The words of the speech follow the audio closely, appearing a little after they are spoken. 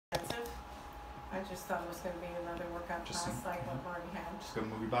I just thought it was going to be another workout Just class like yeah. what I've already had. Just gonna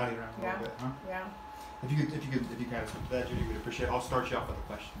move your body around a Yeah. little bit, huh? Yeah. If you kind of speak to that, Judy, we'd appreciate it. I'll start you off with a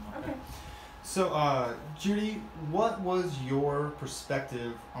question. Okay. So, Judy, what was your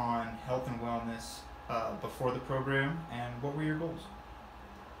perspective on health and wellness before the program, and what were your goals?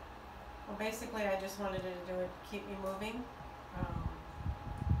 Well, basically, I just wanted to do it, keep me moving.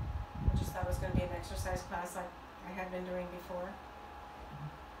 I just thought it was going to be an exercise class like I had been doing before.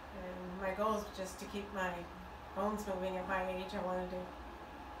 And my goal is just to keep my bones moving at my age. I wanted to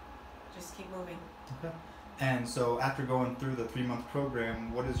just keep moving. Okay. And so, after going through the 3-month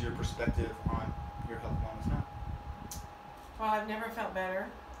program, what is your perspective on your health and wellness now? Well, I've never felt better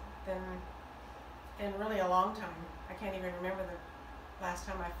than in really a long time. I can't even remember the last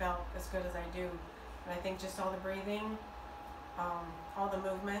time I felt as good as I do. And I think just all the breathing, all the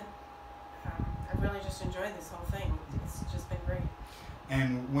movement, I really just enjoyed this whole thing. It's just been great.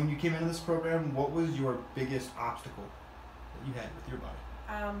 And when you came into this program, what was your biggest obstacle that you had with your body?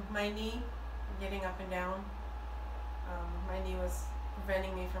 My knee, getting up and down. My knee was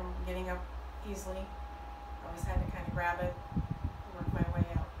preventing me from getting up easily. I always had to kind of grab it, work my way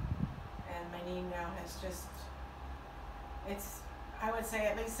out. And my knee now has just, I would say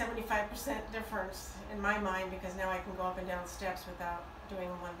at least 75% difference in my mind, because now I can go up and down steps without doing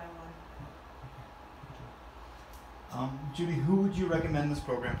them one by one. Judy, who would you recommend this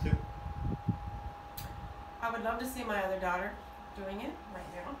program to? I would love to see my other daughter doing it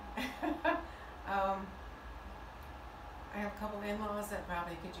right now. I have a couple of in-laws that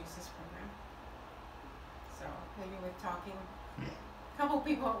probably could use this program. So maybe with talking, a couple of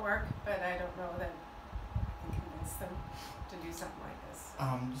people at work, but I don't know that I can convince them to do something like this.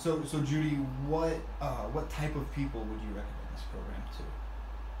 So Judy, what type of people would you recommend this program to?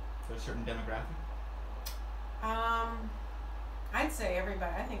 For a certain demographic? I'd say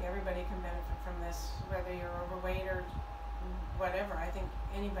everybody. I think everybody can benefit from this, whether you're overweight or whatever. I think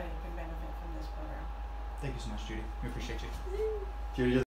anybody can benefit from this program. Thank you so much, Judy. We appreciate you. Judy.